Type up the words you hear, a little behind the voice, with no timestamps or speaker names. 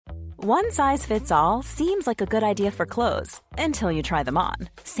One size fits all seems like a good idea for clothes until you try them on.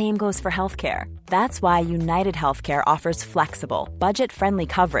 Same goes for healthcare. That's why United Healthcare offers flexible, budget-friendly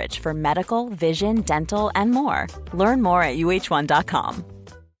coverage for medical, vision, dental, and more. Learn more at uh1.com.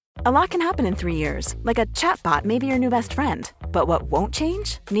 A lot can happen in 3 years, like a chatbot may be your new best friend. But what won't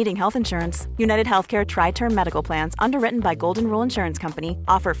change? Needing health insurance. United Healthcare Tri-Term Medical Plans, underwritten by Golden Rule Insurance Company,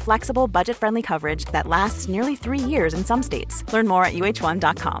 offer flexible, budget-friendly coverage that lasts nearly 3 years in some states. Learn more at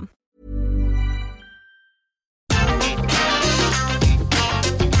uh1.com.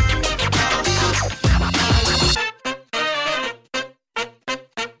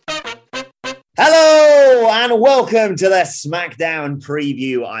 Hello and welcome to the SmackDown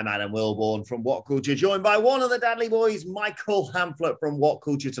preview. I'm Adam Wilborn from What Culture, joined by one of the Dudley boys, Michael Hamflett from What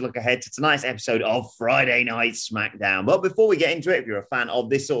Culture, to look ahead to tonight's episode of Friday Night SmackDown. But before we get into it, if you're a fan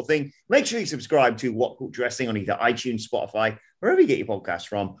of this sort of thing, make sure you subscribe to What Culture Wrestling on either iTunes, Spotify, wherever you get your podcasts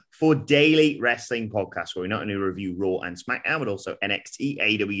from, for daily wrestling podcasts where we not only review Raw and SmackDown, but also NXT,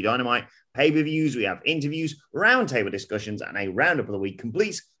 AEW Dynamite, pay-per-views. We have interviews, roundtable discussions, and a roundup of the week,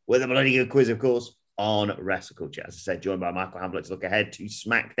 complete with a bloody good quiz, of course, on Wrestle Culture. As I said, joined by Michael Hamflett to look ahead to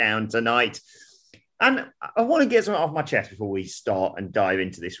SmackDown tonight. And I want to get something off my chest before we start and dive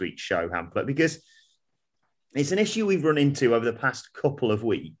into this week's show, Hamflett, because it's an issue we've run into over the past couple of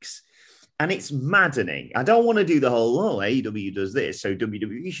weeks. And it's maddening. I don't want to do the whole, AEW does this, so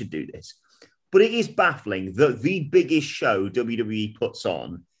WWE should do this. But it is baffling that the biggest show WWE puts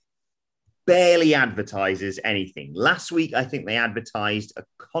on barely advertises anything. Last week, I think they advertised a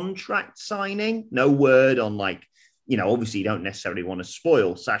contract signing. No word on, obviously you don't necessarily want to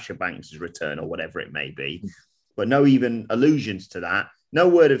spoil Sasha Banks' return or whatever it may be, but no even allusions to that. No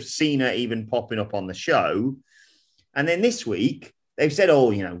word of Cena even popping up on the show. And then this week, they've said,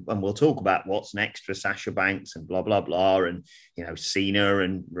 and we'll talk about what's next for Sasha Banks and blah, blah, blah, and, Cena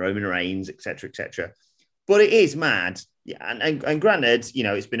and Roman Reigns, et cetera, et cetera. But it is mad. Yeah, and granted,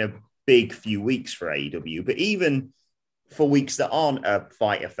 it's been a big few weeks for AEW, but even for weeks that aren't a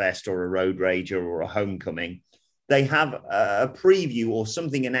Fyter Fest or a Road Rager or a Homecoming, they have a preview or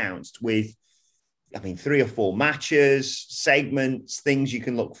something announced with, 3 or 4 matches, segments, things you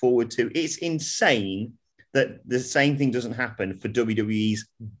can look forward to. It's insane that the same thing doesn't happen for WWE's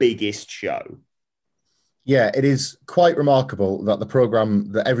biggest show. Yeah, it is quite remarkable that the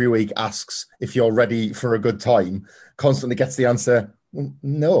program that every week asks if you're ready for a good time constantly gets the answer,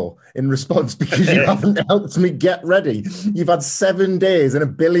 no, in response, because you haven't helped me get ready. You've had 7 days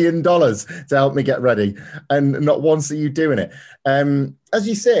and $1 billion to help me get ready, and not once are you doing it. As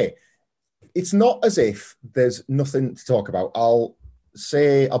you say, it's not as if there's nothing to talk about. I'll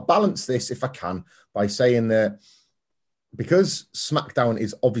balance this if I can by saying that because SmackDown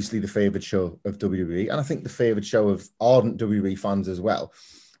is obviously the favoured show of WWE, and I think the favoured show of ardent WWE fans as well,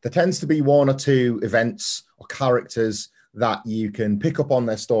 there tends to be 1 or 2 events or characters that you can pick up on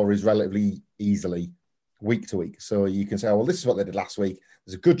their stories relatively easily week to week. So you can say, well, this is what they did last week.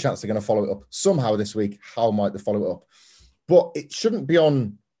 There's a good chance they're going to follow it up somehow this week. How might they follow it up? But it shouldn't be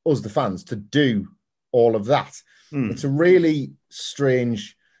on us, the fans, to do all of that. It's a really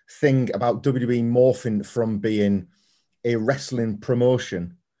strange thing about WWE morphing from being a wrestling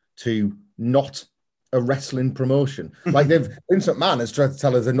promotion to not a wrestling promotion. Like Vince McMahon has tried to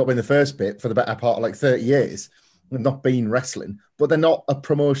tell us they've not been the first bit for the better part of 30 years. They've not been wrestling, but they're not a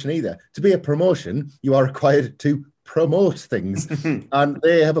promotion either. To be a promotion, you are required to promote things. And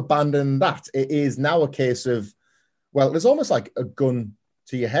they have abandoned that. It is now a case of, well, there's almost like a gun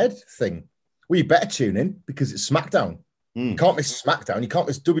to your head thing. Well, you better tune in because it's SmackDown. You can't miss SmackDown. You can't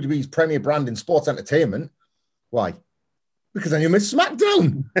miss WWE's premier brand in sports entertainment. Why? Because then you miss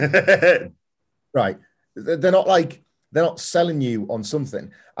SmackDown. Right. They're not selling you on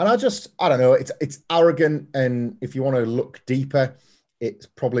something. And I don't know, it's arrogant. And if you want to look deeper, it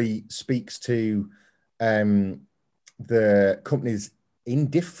probably speaks to the company's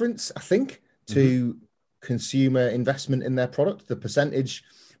indifference, I think, to consumer investment in their product. The percentage,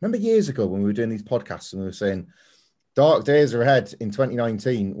 remember years ago when we were doing these podcasts and we were saying, dark days are ahead in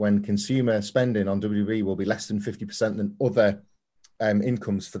 2019 when consumer spending on WWE will be less than 50% than other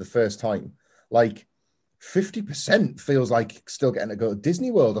incomes for the first time. 50% feels like still getting to go to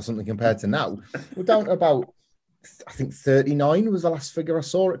Disney World or something compared to now. We're down to about, I think 39 was the last figure I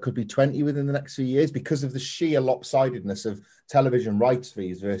saw. It could be 20 within the next few years because of the sheer lopsidedness of television rights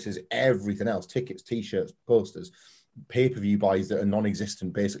fees versus everything else, tickets, T-shirts, posters, pay-per-view buys that are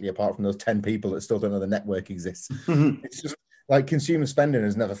non-existent, basically, apart from those 10 people that still don't know the network exists. It's just like consumer spending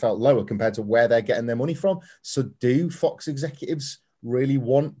has never felt lower compared to where they're getting their money from. So do Fox executives really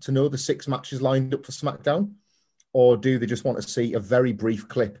want to know the 6 matches lined up for SmackDown? Or do they just want to see a very brief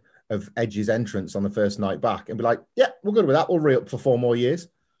clip of Edge's entrance on the first night back and be like, yeah, we're good with that. We'll re-up for 4 more years.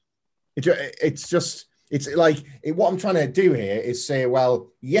 What I'm trying to do here is say,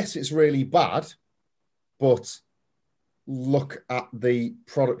 well, yes, it's really bad, but look at the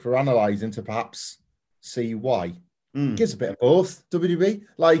product we're analysing to perhaps see why. Gives a bit of both, WWE.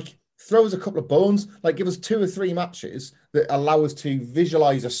 Like, throw us a couple of bones, like give us 2 or 3 matches that allow us to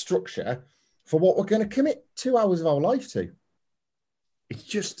visualise a structure for what we're going to commit 2 hours of our life to. It's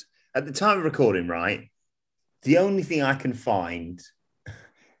just, at the time of recording, right, the only thing I can find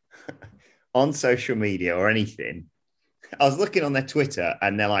on social media or anything, I was looking on their Twitter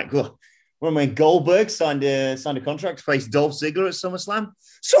and they're like, oh, when Goldberg signed a contract to face Dolph Ziggler at SummerSlam.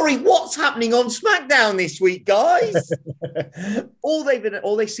 Sorry, what's happening on SmackDown this week, guys? all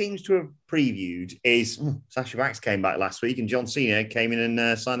they seem to have previewed is Sasha Banks came back last week and John Cena came in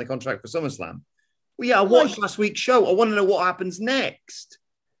and signed the contract for SummerSlam. Well, yeah, I watched last week's show. I want to know what happens next.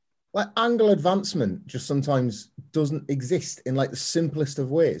 Like, angle advancement just sometimes doesn't exist in like the simplest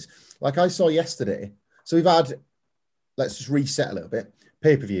of ways. Like I saw yesterday. So we've had, let's just reset a little bit.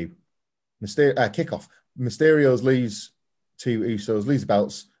 Pay-per-view. Kickoff. Mysterio's lose to Usos, lose the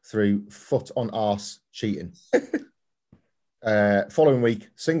belts through foot on arse cheating. Following week,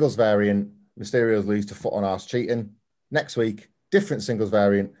 singles variant, Mysterio's lose to foot on arse cheating. Next week, different singles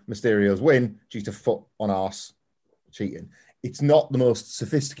variant, Mysterio's win due to foot on arse cheating. It's not the most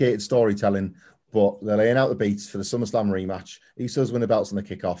sophisticated storytelling, but they're laying out the beats for the SummerSlam rematch. Usos win the belts on the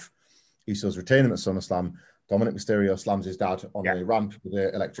kickoff. Usos retain them at SummerSlam. Dominic Mysterio slams his dad on the ramp with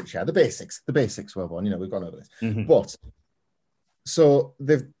the electric chair. The basics, well, we've gone over this. Mm-hmm. But so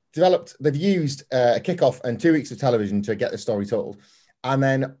they've used a kickoff and 2 weeks of television to get the story told. And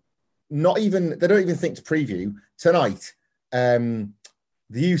then they don't even think to preview tonight. The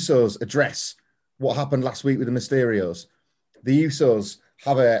Usos address what happened last week with the Mysterios. The Usos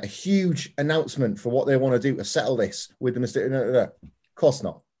have a huge announcement for what they want to do to settle this with the Mysterios. Of course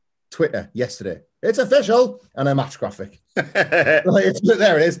not. Twitter yesterday. It's official, and a match graphic. There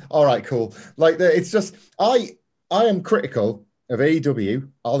it is. All right, cool. It's just I am critical of AEW.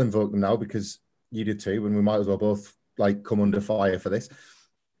 I'll invoke them now because you did too, and we might as well both come under fire for this.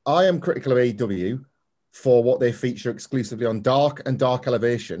 I am critical of AEW for what they feature exclusively on Dark and Dark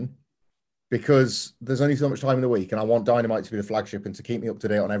Elevation because there's only so much time in the week, and I want Dynamite to be the flagship and to keep me up to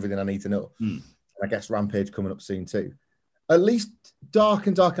date on everything I need to know. And I guess Rampage coming up soon too. At least Dark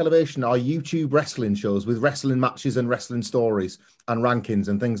and Dark Elevation are YouTube wrestling shows with wrestling matches and wrestling stories and rankings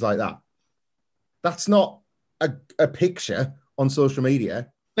and things like that. That's not a picture on social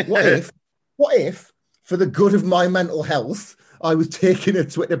media. What if, for the good of my mental health, I was taking a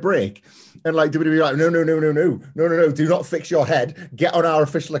Twitter break and WWE no, do not fix your head. Get on our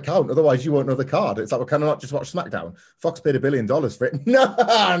official account. Otherwise you won't know the card. It's like, we cannot just watch SmackDown. Fox paid $1 billion for it. No.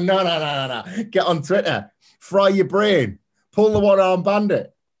 Get on Twitter. Fry your brain. Pull the one-arm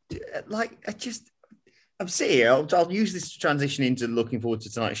bandit. I'm sitting here. I'll use this to transition into looking forward to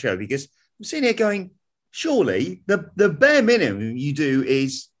tonight's show because I'm sitting here going, surely the bare minimum you do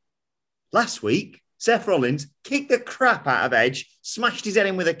is last week, Seth Rollins kicked the crap out of Edge, smashed his head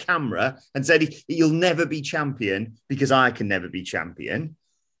in with a camera and said, you'll never be champion because I can never be champion.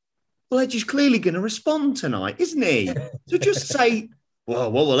 Well, Edge is clearly going to respond tonight, isn't he? So just say, well,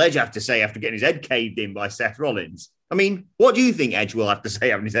 what will Edge have to say after getting his head caved in by Seth Rollins? I mean, what do you think Edge will have to say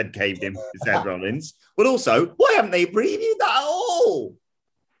having his head caved in by Seth Rollins? But also, why haven't they previewed that at all?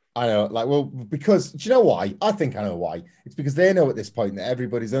 I know, because do you know why? I think I know why. It's because they know at this point that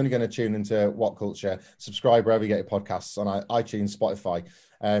everybody's only going to tune into What Culture, subscribe wherever you get your podcasts on iTunes, Spotify,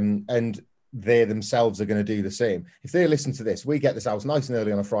 and they themselves are going to do the same. If they listen to this, we get this out nice and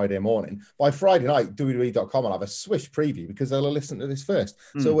early on a Friday morning. By Friday night, WWE.com will have a swish preview because they'll listen to this first.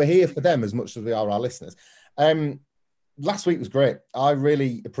 So we're here for them as much as we are our listeners. Last week was great. I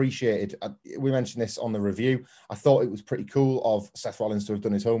really appreciated, we mentioned this on the review. I thought it was pretty cool of Seth Rollins to have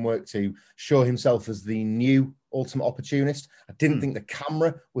done his homework to show himself as the new Ultimate Opportunist. I didn't think the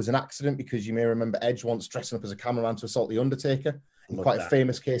camera was an accident because you may remember Edge once dressing up as a cameraman to assault The Undertaker. Quite a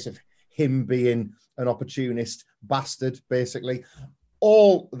famous case of him being an opportunist bastard, basically.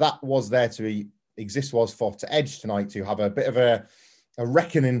 All that was there to exist was for Edge tonight to have a bit of a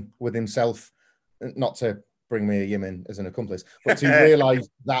reckoning with himself, not to bring Mia Yim in as an accomplice, but to realise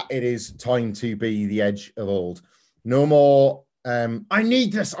that it is time to be the Edge of old. No more, I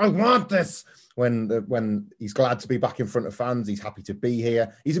need this, I want this. When he's glad to be back in front of fans, he's happy to be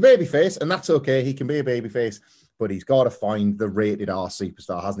here. He's a babyface, and that's okay. He can be a babyface, but he's got to find the rated R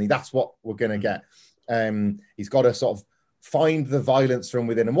superstar, hasn't he? That's what we're going to get. He's got to sort of find the violence from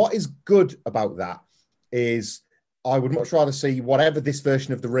within. And what is good about that is I would much rather see whatever this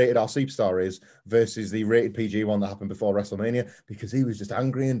version of the Rated R Superstar is versus the Rated PG one that happened before WrestleMania, because he was just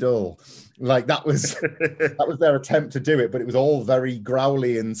angry and dull. Like that was their attempt to do it, but it was all very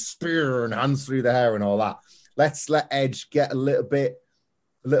growly and spear and hands through the hair and all that. Let's let Edge get a little bit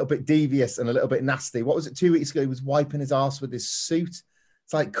devious and a little bit nasty. What was it 2 weeks ago? He was wiping his ass with his suit.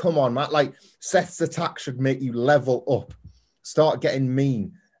 It's like, come on, Matt. Like Seth's attack should make you level up. Start getting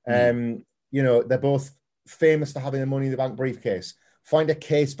mean. You know, they're both famous for having a Money in the Bank briefcase. Find a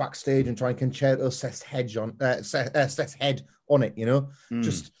case backstage and try and concerto Seth's head on it, you know?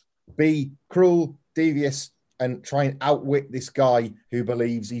 Just be cruel, devious, and try and outwit this guy who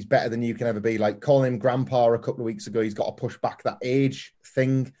believes he's better than you can ever be. Like calling him grandpa a couple of weeks ago, he's got to push back that age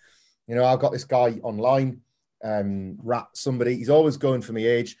thing. You know, I've got this guy online, Rat somebody, he's always going for me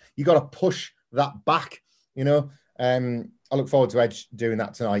age. You got to push that back, you know? I look forward to Edge doing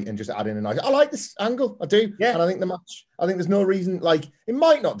that tonight and just adding a nice. I like this angle, I do. Yeah. And I think the match, I think there's no reason, like, it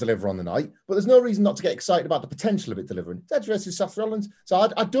might not deliver on the night, but there's no reason not to get excited about the potential of it delivering. It's Edge versus Seth Rollins. So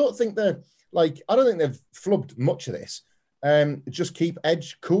I don't think I don't think they've flubbed much of this. Just keep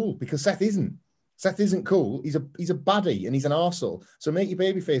Edge cool, because Seth isn't. Seth isn't cool. He's a baddie and he's an arsehole. So make your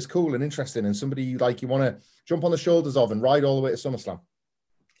babyface cool and interesting and somebody you want to jump on the shoulders of and ride all the way to SummerSlam.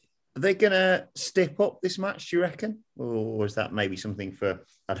 Are they going to step up this match, do you reckon? Or is that maybe something for,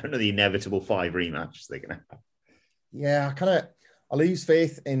 I don't know, the inevitable 5 rematches they're going to have? Yeah, I lose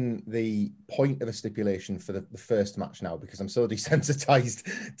faith in the point of a stipulation for the first match now, because I'm so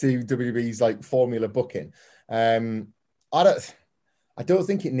desensitized to WWE's like formula booking. I don't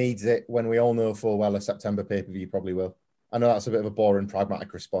think it needs it when we all know full well a September pay-per-view probably will. I know that's a bit of a boring,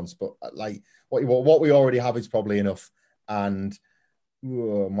 pragmatic response, but like what we already have is probably enough. And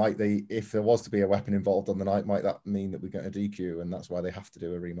might they, if there was to be a weapon involved on the night, might that mean that we're going to DQ and that's why they have to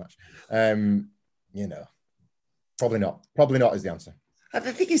do a rematch? You know, probably not. Probably not is the answer.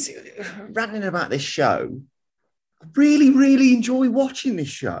 The thing is, ranting about this show, I really, really enjoy watching this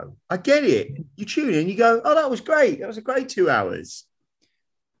show. I get it. You tune in, you go, oh, that was great. That was a great 2 hours.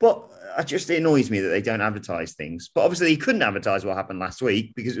 But it annoys me that they don't advertise things. But obviously, they couldn't advertise what happened last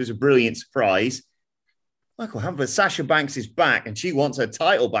week because it was a brilliant surprise. Michael Hamflett, Sasha Banks is back and she wants her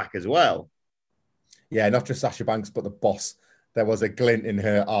title back as well. Yeah, not just Sasha Banks, but the boss. There was a glint in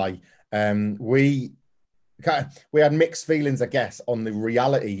her eye. We had mixed feelings, I guess, on the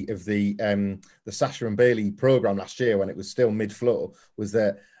reality of the Sasha and Bayley program last year when it was still mid-flow, was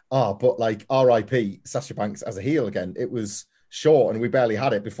that, but like RIP, Sasha Banks as a heel again. It was short and we barely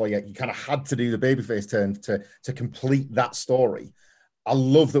had it before you kind of had to do the babyface turn to complete that story. I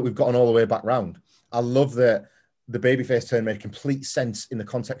love that we've gotten all the way back round. I love that the babyface turn made complete sense in the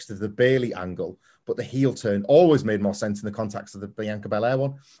context of the Bayley angle, but the heel turn always made more sense in the context of the Bianca Belair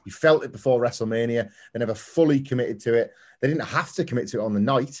one. You felt it before WrestleMania. They never fully committed to it. They didn't have to commit to it on the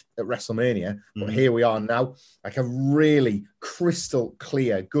night at WrestleMania, but here we are now. Like a really crystal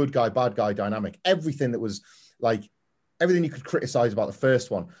clear good guy, bad guy dynamic. Everything that was like, everything you could criticize about the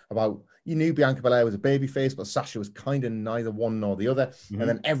first one, about you knew Bianca Belair was a babyface, but Sasha was kind of neither one nor the other. And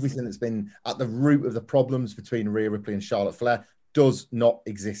then everything that's been at the root of the problems between Rhea Ripley and Charlotte Flair does not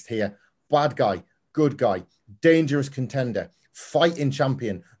exist here. Bad guy, good guy, dangerous contender, fighting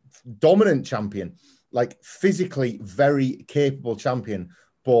champion, dominant champion, like physically very capable champion,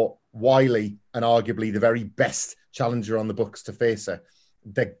 but wily and arguably the very best challenger on the books to face her.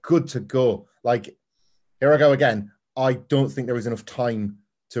 They're good to go. Like, here I go again. I don't think there is enough time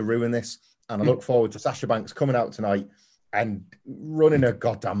to ruin this. And I look forward to Sasha Banks coming out tonight and running her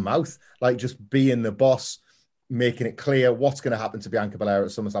goddamn mouth, like just being the boss, making it clear what's going to happen to Bianca Belair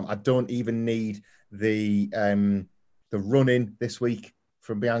at SummerSlam. I don't even need the run-in this week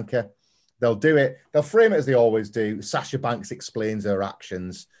from Bianca. They'll do it. They'll frame it as they always do. Sasha Banks explains her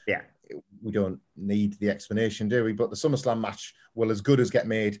actions. Yeah. We don't need the explanation, do we? But the SummerSlam match will as good as get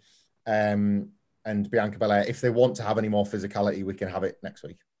made. And Bianca Belair, if they want to have any more physicality, we can have it next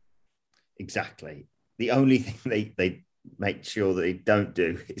week. Exactly. The only thing they make sure that they don't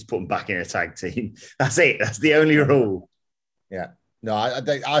do is put them back in a tag team. That's it. That's the only rule. Yeah. No,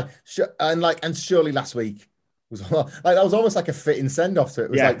 and surely last week was like that was almost like a fitting send off to it.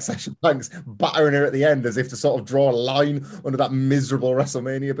 It was like Sasha Banks battering her at the end as if to sort of draw a line under that miserable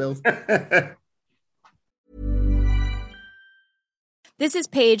WrestleMania build. This is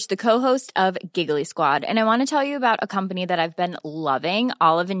Paige, the co-host of Giggly Squad, and I want to tell you about a company that I've been loving,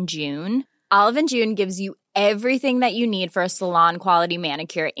 Olive & June. Olive & June gives you everything that you need for a salon-quality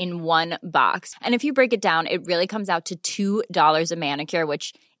manicure in one box. And if you break it down, it really comes out to $2 a manicure,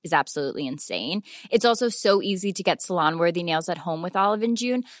 which is absolutely insane. It's also so easy to get salon-worthy nails at home with Olive &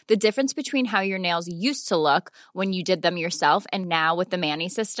 June. The difference between how your nails used to look when you did them yourself and now with the Mani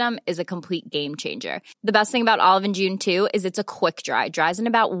system is a complete game changer. The best thing about Olive & June too is it's a quick dry. Dries in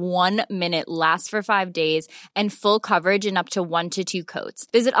about 1 minute, lasts for 5 days, and full coverage in up to 1 to 2 coats.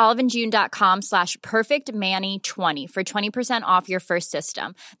 Visit oliveandjune.com/perfectmani20 for 20% off your first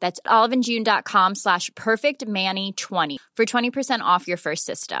system. That's oliveandjune.com/perfectmani20 for 20% off your first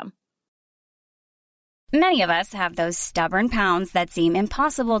system. Many of us have those stubborn pounds that seem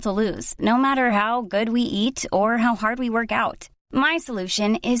impossible to lose, no matter how good we eat or how hard we work out. My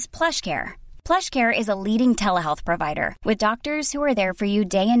solution is PlushCare. PlushCare is a leading telehealth provider with doctors who are there for you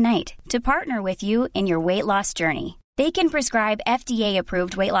day and night to partner with you in your weight loss journey. They can prescribe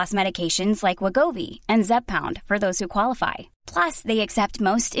FDA-approved weight loss medications like Wegovy and Zepbound for those who qualify. Plus, they accept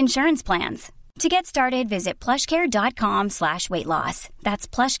most insurance plans. To get started, visit plushcare.com/weight loss. That's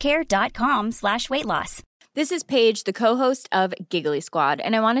plushcare.com/weight loss. This is Paige, the co-host of Giggly Squad,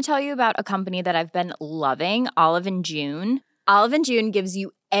 and I want to tell you about a company that I've been loving, Olive & June. Olive & June gives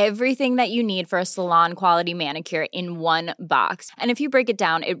you everything that you need for a salon-quality manicure in one box. And if you break it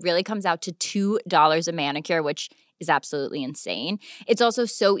down, it really comes out to $2 a manicure, which is absolutely insane. It's also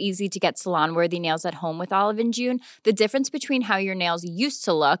so easy to get salon-worthy nails at home with Olive & June. The difference between how your nails used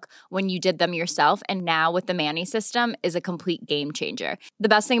to look when you did them yourself and now with the Mani system is a complete game changer. The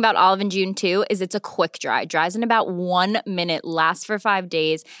best thing about Olive & June too is it's a quick dry. Dries in about 1 minute, lasts for 5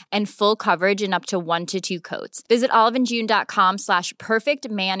 days, and full coverage in up to 1 to 2 coats. Visit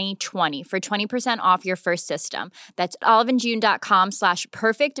oliveandjune.com/perfectmani20 for 20% off your first system. That's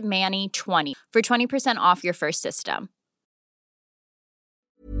oliveandjune.com/perfectmani20 for 20% off your first system.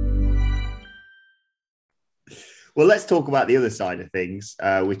 Well, let's talk about the other side of things,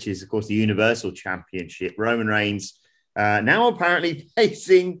 which is, of course, the Universal Championship. Roman Reigns now apparently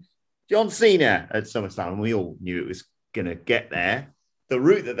facing John Cena at SummerSlam. We all knew it was going to get there. The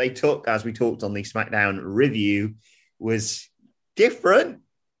route that they took, as we talked on the SmackDown review, was different.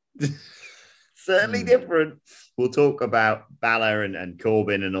 Certainly different. We'll talk about Balor and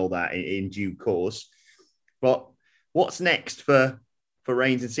Corbin and all that in due course. But what's next for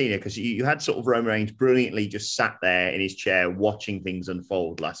Reigns and Cena? Because you had sort of Roman Reigns brilliantly just sat there in his chair watching things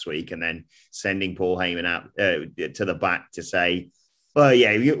unfold last week and then sending Paul Heyman out to the back to say, well,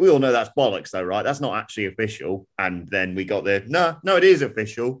 yeah, we all know that's bollocks though, right? That's not actually official. And then we got no, it is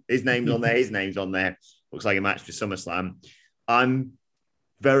official. His name's on there. His name's on there. Looks like a match for SummerSlam. I'm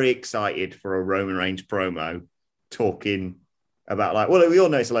very excited for a Roman Reigns promo talking about like, well, we all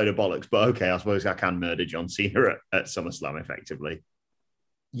know it's a load of bollocks, but okay, I suppose I can murder John Cena at SummerSlam effectively.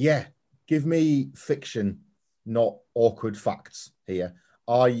 Yeah, give me fiction, not awkward facts here.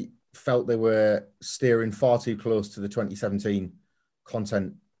 I felt they were steering far too close to the 2017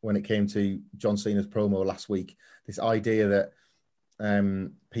 content when it came to John Cena's promo last week. This idea that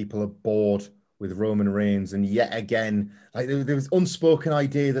people are bored with Roman Reigns, and yet again, like there was unspoken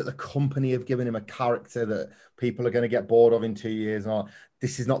idea that the company have given him a character that people are going to get bored of in 2 years. And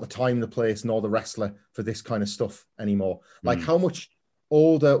this is not the time, the place, nor the wrestler for this kind of stuff anymore. Like how much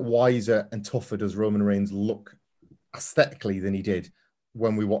older, wiser, and tougher does Roman Reigns look aesthetically than he did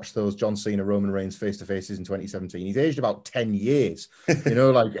when we watched those John Cena, Roman Reigns face-to-faces in 2017? He's aged about 10 years,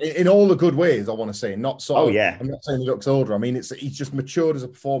 like in all the good ways, I want to say. Not so. I'm not saying he looks older. I mean, he's just matured as a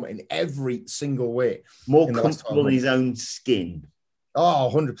performer in every single way. More comfortable in his own skin.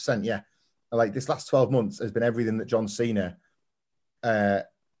 Oh, 100%, yeah. Like this last 12 months has been everything that John Cena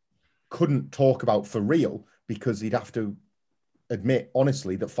couldn't talk about for real, because he'd have to admit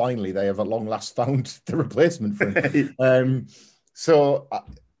honestly that finally they have at long last found the replacement for him. So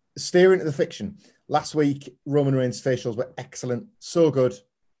steering to the fiction. Last week, Roman Reigns' facials were excellent, so good.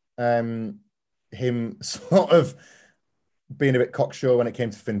 Him sort of being a bit cocksure when it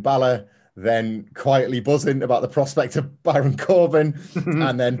came to Finn Balor, then quietly buzzing about the prospect of Baron Corbin,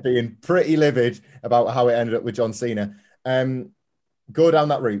 and then being pretty livid about how it ended up with John Cena. Go down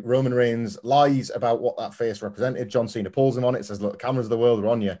that route. Roman Reigns lies about what that face represented. John Cena pulls him on it, says, look, the cameras of the world are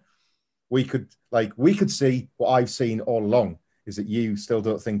on you. We could see what I've seen all along, is that you still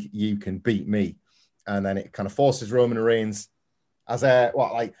don't think you can beat me. And then it kind of forces Roman Reigns as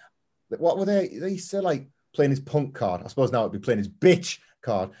what were they still like playing his punk card? I suppose now it'd be playing his bitch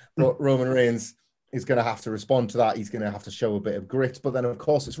card. But Roman Reigns is going to have to respond to that. He's going to have to show a bit of grit. But then, of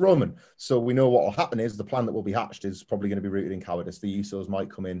course, it's Roman. So we know what will happen is the plan that will be hatched is probably going to be rooted in cowardice. The Usos might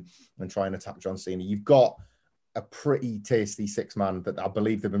come in and try and attack John Cena. You've got a pretty tasty 6-man that I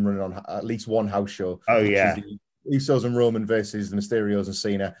believe they've been running on at least one house show. Oh, yeah. Usos and Roman versus the Mysterios and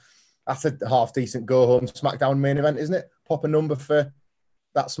Cena. That's a half-decent go-home SmackDown main event, isn't it? Pop a number for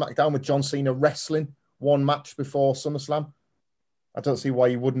that SmackDown with John Cena wrestling one match before SummerSlam. I don't see why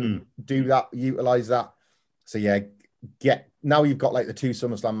you wouldn't do that, utilize that. So yeah, now you've got like the 2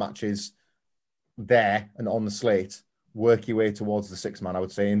 SummerSlam matches there and on the slate. Work your way towards the 6-man, I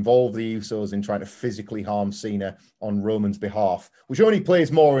would say. Involve the Usos in trying to physically harm Cena on Roman's behalf, which only plays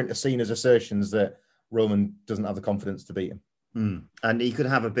more into Cena's assertions that Roman doesn't have the confidence to beat him. And you could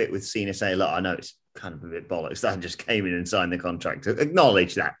have a bit with Cena say, look, I know it's kind of a bit bollocks that I just came in and signed the contract. To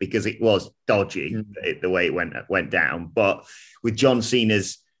acknowledge that, because it was dodgy the way it went down. But with John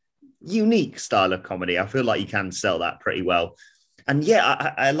Cena's unique style of comedy, I feel like you can sell that pretty well. And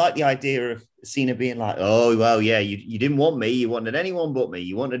yeah, I like the idea of Cena being like, oh, well, yeah, you didn't want me. You wanted anyone but me.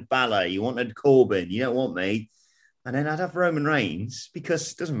 You wanted Balor. You wanted Corbin. You don't want me. And then I'd have Roman Reigns,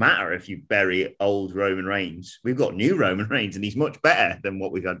 because it doesn't matter if you bury old Roman Reigns. We've got new Roman Reigns, and he's much better than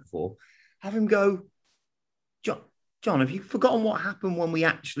what we've had before. Have him go, John, have you forgotten what happened when we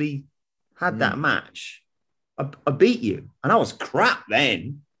actually had that match? I beat you, and I was crap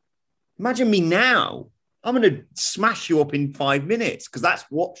then. Imagine me now. I'm going to smash you up in 5 minutes, because that's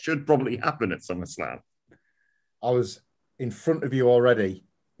what should probably happen at SummerSlam. I was in front of you already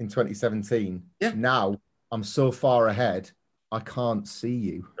in 2017. Yeah. Now I'm so far ahead, I can't see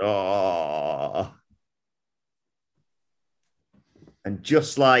you. Oh. And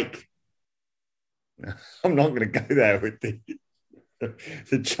just like, I'm not going to go there with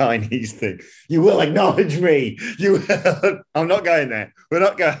the Chinese thing. You will acknowledge me. I'm not going there. We're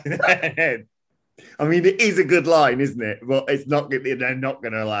not going there. I mean, it is a good line, isn't it? But it's not. They're not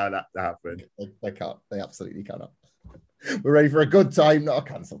going to allow that to happen. They can't. They absolutely cannot. We're ready for a good time, not a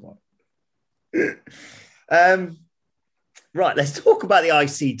cancelled one. Right, let's talk about the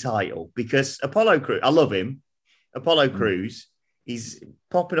IC title, because Apollo Crews, I love him. Apollo Crews, he's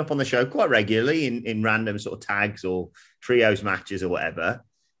popping up on the show quite regularly in random sort of tags or trios matches or whatever.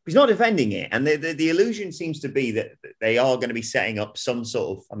 He's not defending it. And the illusion seems to be that they are going to be setting up some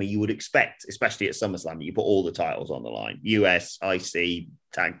sort of, I mean, you would expect, especially at SummerSlam, you put all the titles on the line, US, IC,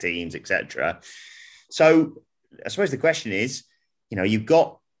 tag teams, etc. So I suppose the question is, you've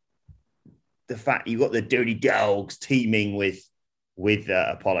got the fact you've got the Dirty Dogs teaming with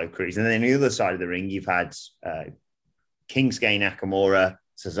Apollo Crews. And then on the other side of the ring, you've had Shinsuke Nakamura,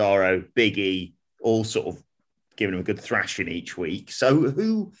 Cesaro, Big E, all sort of giving him a good thrashing each week. So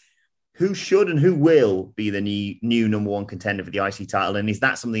who should and who will be the new number one contender for the IC title? And is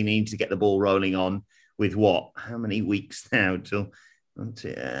that something they need to get the ball rolling on with how many weeks now till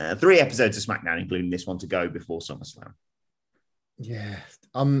 3 episodes of SmackDown, including this one, to go before SummerSlam? Yeah,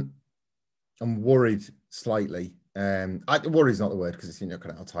 I'm worried slightly. Worry is not the word, because it's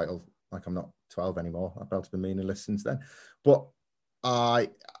Intercontinental title. Like, I'm not 12 anymore. That belt's been meaningless since then. But I'm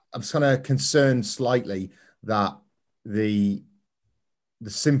kind of concerned slightly that the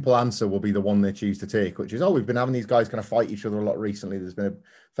simple answer will be the one they choose to take, which is, we've been having these guys kind of fight each other a lot recently. There's been a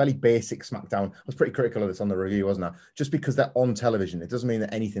fairly basic SmackDown. I was pretty critical of this on the review, wasn't I? Just because they're on television, it doesn't mean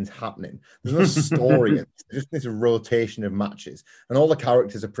that anything's happening. There's no story. It's just this rotation of matches, and all the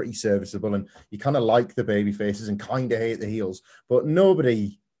characters are pretty serviceable, and you kind of like the baby faces and kind of hate the heels, but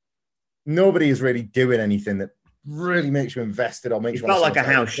nobody is really doing anything that really makes you invested or makes you. It felt like a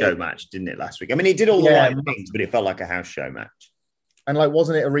house show match, didn't it, last week? I mean, it did all the right things, but it felt like a house show match. And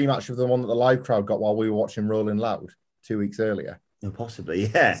wasn't it a rematch of the one that the live crowd got while we were watching Rolling Loud 2 weeks earlier? No, possibly,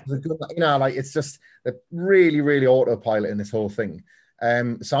 yeah. It's just a really, really autopilot in this whole thing.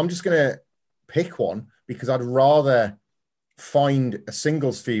 So I'm just going to pick one, because I'd rather find a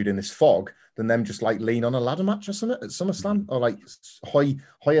singles feud in this fog than them just lean on a ladder match or something at SummerSlam, or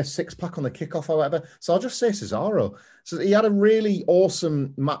hire a 6-pack on the kickoff or whatever. So I'll just say Cesaro. So he had a really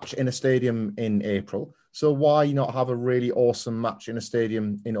awesome match in a stadium in April. So why not have a really awesome match in a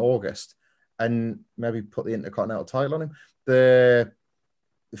stadium in August and maybe put the Intercontinental title on him?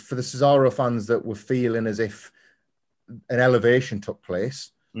 For the Cesaro fans that were feeling as if an elevation took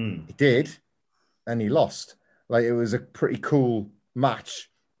place, he did, and he lost. It was a pretty cool match,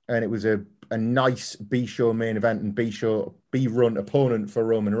 and it was a nice B-show main event and B-run opponent for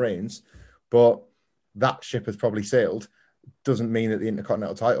Roman Reigns, but that ship has probably sailed. Doesn't mean that the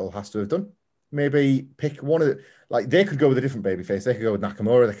Intercontinental title has to have done. Maybe pick one of the, they could go with a different babyface. They could go with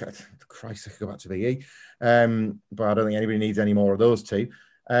Nakamura. They could go back to Big E. But I don't think anybody needs any more of those two.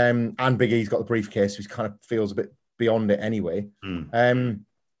 And Big E's got the briefcase, which kind of feels a bit beyond it anyway.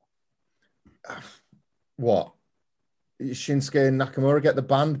 What? Shinsuke and Nakamura get the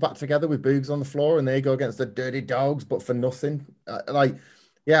band back together with Boogs on the floor, and they go against the Dirty Dogs, but for nothing. I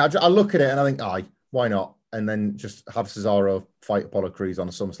look at it and I think, why not? And then just have Cesaro fight Apollo Crews on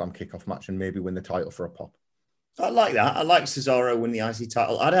a SummerSlam kickoff match and maybe win the title for a pop. I like that. I like Cesaro win the IC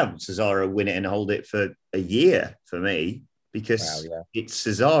title. I'd have Cesaro win it and hold it for a year for me because it's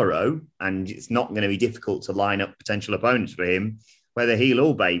Cesaro and it's not going to be difficult to line up potential opponents for him, whether heel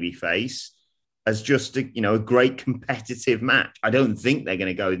or babyface, as just a great competitive match. I don't think they're going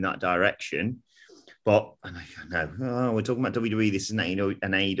to go in that direction. But I know we're talking about WWE. This is an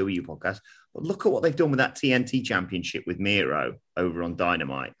AEW podcast. But look at what they've done with that TNT championship with Miro over on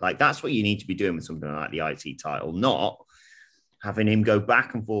Dynamite. Like, that's what you need to be doing with something like the IT title, not having him go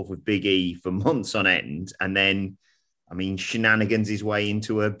back and forth with Big E for months on end and then, shenanigans his way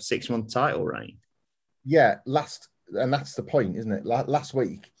into a 6-month title reign. Yeah, and that's the point, isn't it? Last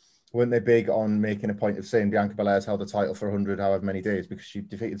week, weren't they big on making a point of saying Bianca Belair's held the title for 100 however many days because she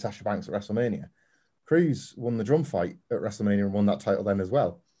defeated Sasha Banks at WrestleMania? Cruz won the drum fight at WrestleMania and won that title then as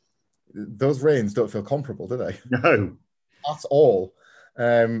well. Those reigns don't feel comparable, do they? No. At all.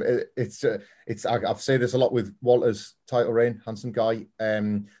 It's I've said this a lot with Walter's title reign, handsome guy.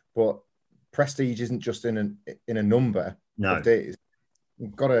 But prestige isn't just in a number of days. You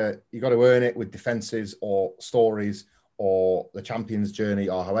got to earn it with defenses or stories or the champion's journey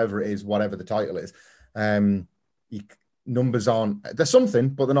or however it is, whatever the title is. Numbers aren't. They're something,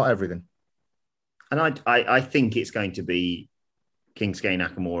 but they're not everything. And I think it's going to be Shinsuke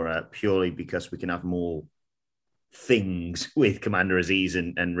Nakamura purely because we can have more things with Commander Aziz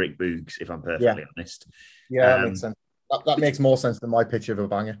and Rick Boogs, if I'm perfectly honest. Yeah, that makes sense. That makes more sense than my pitch of a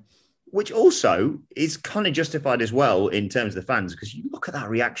banger. Which also is kind of justified as well in terms of the fans, because you look at that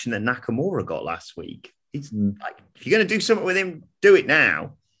reaction that Nakamura got last week. It's like, if you're going to do something with him, do it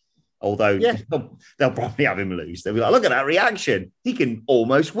now. Although they'll probably have him lose. They'll be like, look at that reaction. He can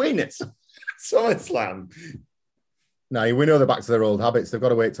almost win it. SummerSlam. No, we know they're back to their old habits. They've got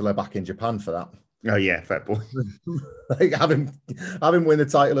to wait till they're back in Japan for that. Oh yeah, fair point. Like have him win the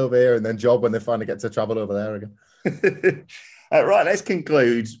title over here and then job when they finally get to travel over there again. Right, let's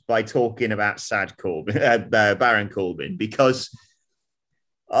conclude by talking about Baron Corbin, because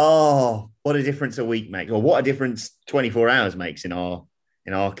what a difference a week makes, or what a difference 24 hours makes in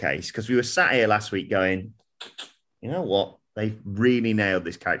our case. Because we were sat here last week going, you know what? They've really nailed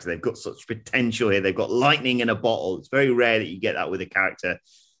this character. They've got such potential here. They've got lightning in a bottle. It's very rare that you get that with a character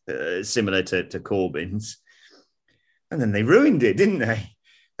similar to Corbin's. And then they ruined it, didn't they?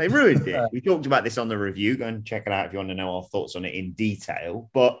 They ruined it. We talked about this on the review. Go and check it out if you want to know our thoughts on it in detail.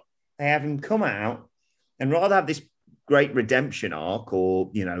 But they have him come out and rather have this great redemption arc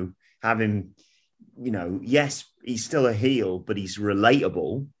or, have him, yes, he's still a heel, but he's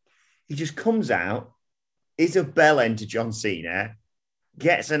relatable. He just comes out, is a bell end to John Cena,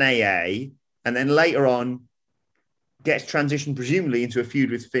 gets an AA, and then later on gets transitioned presumably into a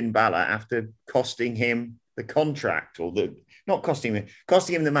feud with Finn Balor after costing him the contract, or not costing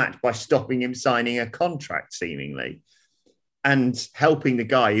him the match by stopping him signing a contract, seemingly, and helping the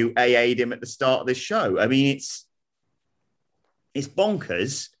guy who AA'd him at the start of this show. I mean, it's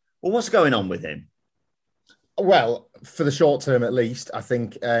bonkers. Well, what's going on with him? Well, for the short term, at least, I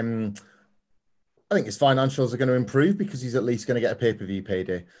think his financials are going to improve because he's at least going to get a pay-per-view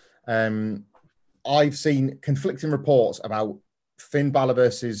payday. I've seen conflicting reports about Finn Balor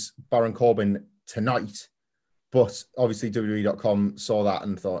versus Baron Corbin tonight, but obviously WWE.com saw that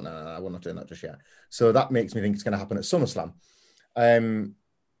and thought, no, we're not doing that just yet. So that makes me think it's going to happen at SummerSlam.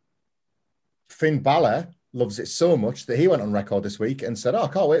 Finn Balor loves it so much that he went on record this week and said, I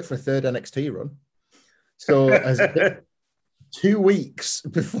can't wait for a third NXT run. So as 2 weeks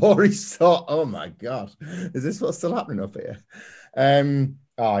before he thought, oh my God, is this what's still happening up here?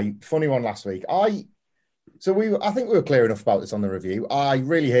 Funny one last week. I think we were clear enough about this on the review. I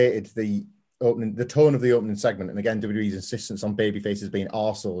really hated the tone of the opening segment. And again, WWE's insistence on babyfaces being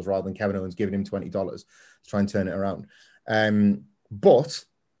arseholes rather than Kevin Owens giving him $20 to try and turn it around. But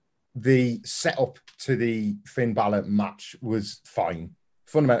the setup to the Finn Balor match was fine.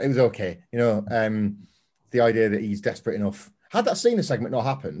 Fundamentally, it was okay. The idea that he's desperate enough. Had that Cena segment not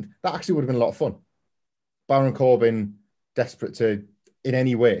happened, that actually would have been a lot of fun. Baron Corbin, desperate to, in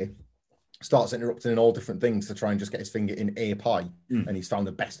any way, starts interrupting in all different things to try and just get his finger in a pie. And he's found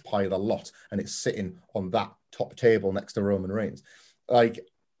the best pie of the lot. And it's sitting on that top table next to Roman Reigns. Like,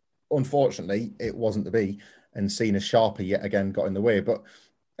 unfortunately, it wasn't to be. And Cena's Sharpie yet again got in the way. But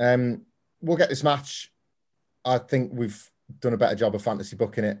we'll get this match. I think we've done a better job of fantasy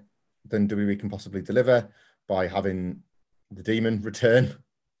booking it than WWE can possibly deliver by having the Demon return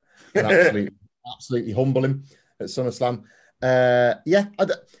and absolutely humble him at SummerSlam.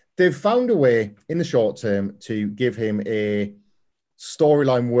 They've found a way in the short term to give him a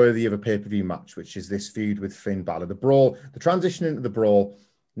storyline worthy of a pay-per-view match, which is this feud with Finn Balor. The brawl, the transition into the brawl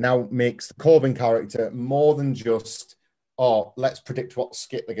now makes the Corbin character more than just, oh, let's predict what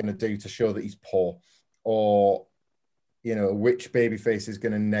skit they're going to do to show that he's poor, or, you know, which babyface is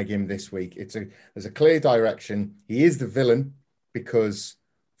going to neg him this week. There's a clear direction. He is the villain because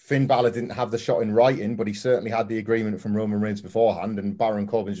Finn Balor didn't have the shot in writing, but he certainly had the agreement from Roman Reigns beforehand, and Baron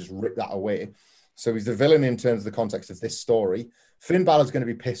Corbin just ripped that away. So he's the villain in terms of the context of this story. Finn Balor's going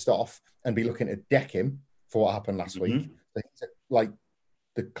to be pissed off and be looking to deck him for what happened last week. Like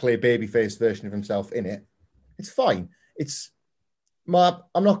the clear babyface version of himself in it. It's fine.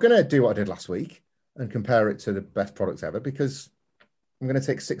 I'm not going to do what I did last week and compare it to the best products ever, because I'm going to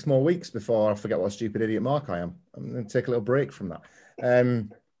take 6 more weeks before I forget what a stupid idiot Mark I am. I'm going to take a little break from that.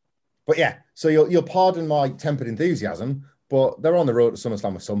 But yeah, so you'll pardon my tempered enthusiasm, but they're on the road to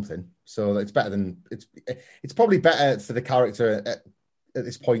SummerSlam with something. So it's better than it's probably better for the character at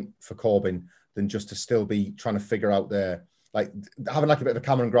this point for Corbin than just to still be trying to figure out having like a bit of a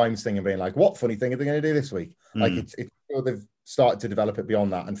Cameron Grimes thing and being like, what funny thing are they going to do this week? Like it's they've started to develop it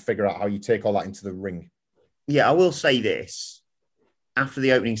beyond that and figure out how you take all that into the ring. Yeah, I will say this. After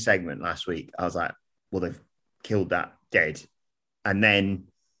the opening segment last week, I was like, well, they've killed that dead. And then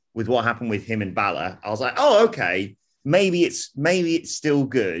with what happened with him and Balor, I was like, oh, okay. Maybe it's still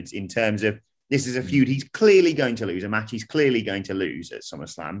good in terms of this is a feud he's clearly going to lose, a match he's clearly going to lose at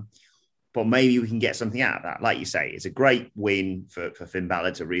SummerSlam. But maybe we can get something out of that. Like you say, it's a great win for Finn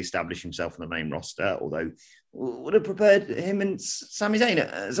Balor to reestablish himself on the main roster, although would have prepared him and Sami Zayn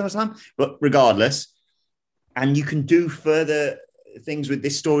at SummerSlam. But regardless, and you can do further things with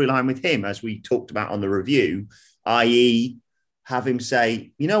this storyline with him, as we talked about on the review, i.e. have him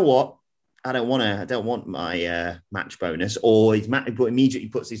say, you know what? I don't want my match bonus, or he immediately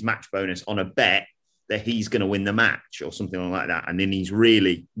puts his match bonus on a bet that he's going to win the match or something like that. And then he's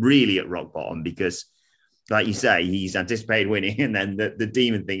really, really at rock bottom because, like you say, he's anticipated winning. And then the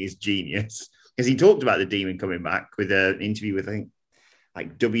Demon thing is genius because he talked about the Demon coming back with an interview with, I think,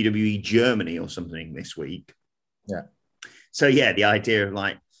 like WWE Germany or something this week. Yeah. So, yeah, the idea of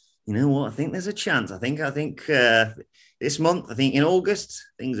like, you know what? I think there's a chance. I think this month, I think in August,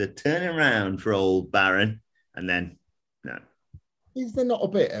 things are turning around for old Baron. And then, no. Is there not a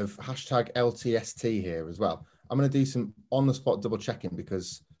bit of hashtag LTST here as well? I'm going to do some on-the-spot double-checking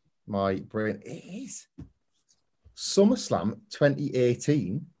because my brain is SummerSlam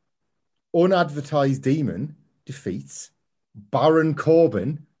 2018, unadvertised Demon defeats Baron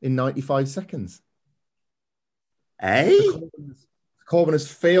Corbin in 95 seconds. Hey? Corbin has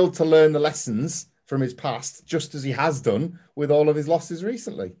failed to learn the lessons from his past, just as he has done with all of his losses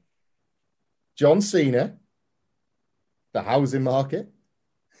recently. John Cena, the housing market,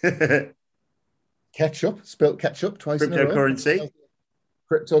 spilt ketchup twice in a row.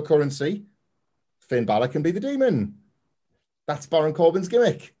 Cryptocurrency. Finn Balor can be the Demon. That's Baron Corbin's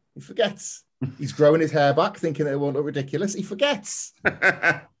gimmick. He forgets. He's growing his hair back, thinking it won't look ridiculous. He forgets.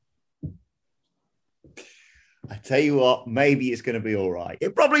 I tell you what, maybe it's going to be all right.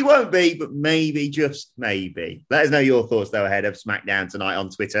 It probably won't be, but maybe, just maybe. Let us know your thoughts, though, ahead of SmackDown tonight on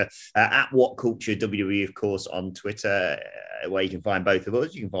Twitter, at WhatCulture WWE, of course, on Twitter, where you can find both of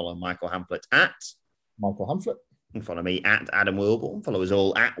us. You can follow Michael Hamflett at Michael Hamflett. You can follow me at Adam Wilborn. Follow us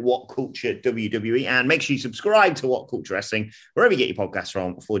all at WhatCulture WWE. And make sure you subscribe to What Culture Wrestling, wherever you get your podcasts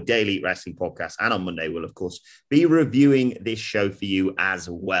from, for daily wrestling podcasts. And on Monday, we'll, of course, be reviewing this show for you as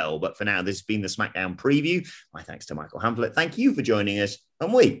well. But for now, this has been the SmackDown preview. My thanks to Michael Hamflett. Thank you for joining us.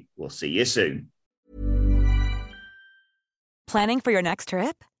 And we will see you soon. Planning for your next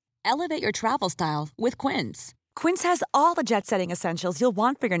trip? Elevate your travel style with Quince. Quince has all the jet-setting essentials you'll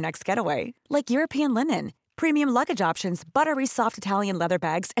want for your next getaway, like European linen, premium luggage options, buttery soft Italian leather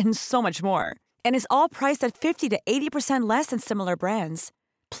bags, and so much more. And is all priced at 50 to 80% less than similar brands.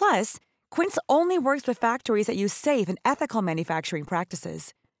 Plus, Quince only works with factories that use safe and ethical manufacturing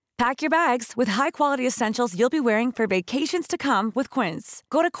practices. Pack your bags with high-quality essentials you'll be wearing for vacations to come with Quince.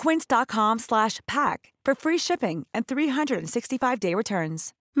 Go to quince.com/pack for free shipping and 365-day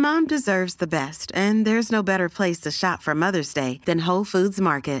returns. Mom deserves the best, and there's no better place to shop for Mother's Day than Whole Foods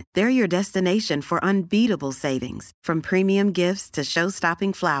Market. They're your destination for unbeatable savings, from premium gifts to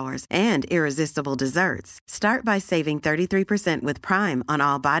show-stopping flowers and irresistible desserts. Start by saving 33% with Prime on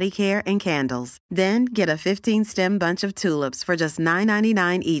all body care and candles. Then get a 15-stem bunch of tulips for just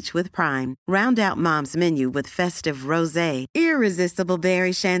 $9.99 each with Prime. Round out Mom's menu with festive rosé, irresistible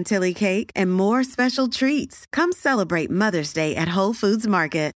berry chantilly cake, and more special treats. Come celebrate Mother's Day at Whole Foods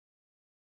Market.